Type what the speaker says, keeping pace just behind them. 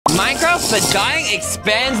Minecraft, but dying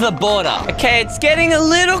expands the border. Okay, it's getting a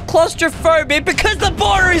little claustrophobic because the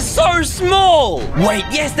border is so small. Wait,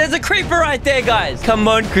 yes, there's a creeper right there, guys. Come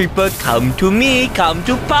on, creeper, come to me, come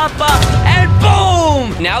to Papa, and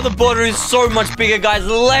boom! Now the border is so much bigger, guys.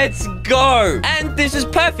 Let's go. And this is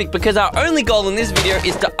perfect because our only goal in this video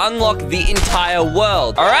is to unlock the entire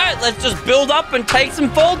world. All right, let's just build up and take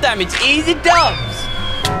some fall damage. Easy dubs.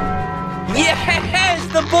 Yes,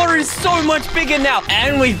 the border is so much bigger now.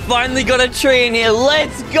 And we finally got a tree in here.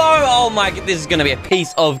 Let's go. Oh my god, this is going to be a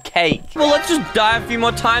piece of cake. Well, let's just die a few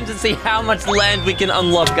more times and see how much land we can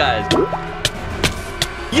unlock, guys.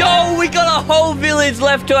 Yo, we got a whole village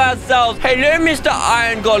left to ourselves. Hello, Mr.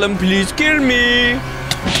 Iron Golem, please kill me.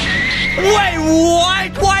 Wait,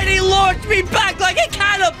 what? Why did he launch me back like a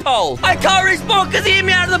catapult? I can't respawn because he hit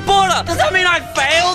me out of the border. Does that mean I failed?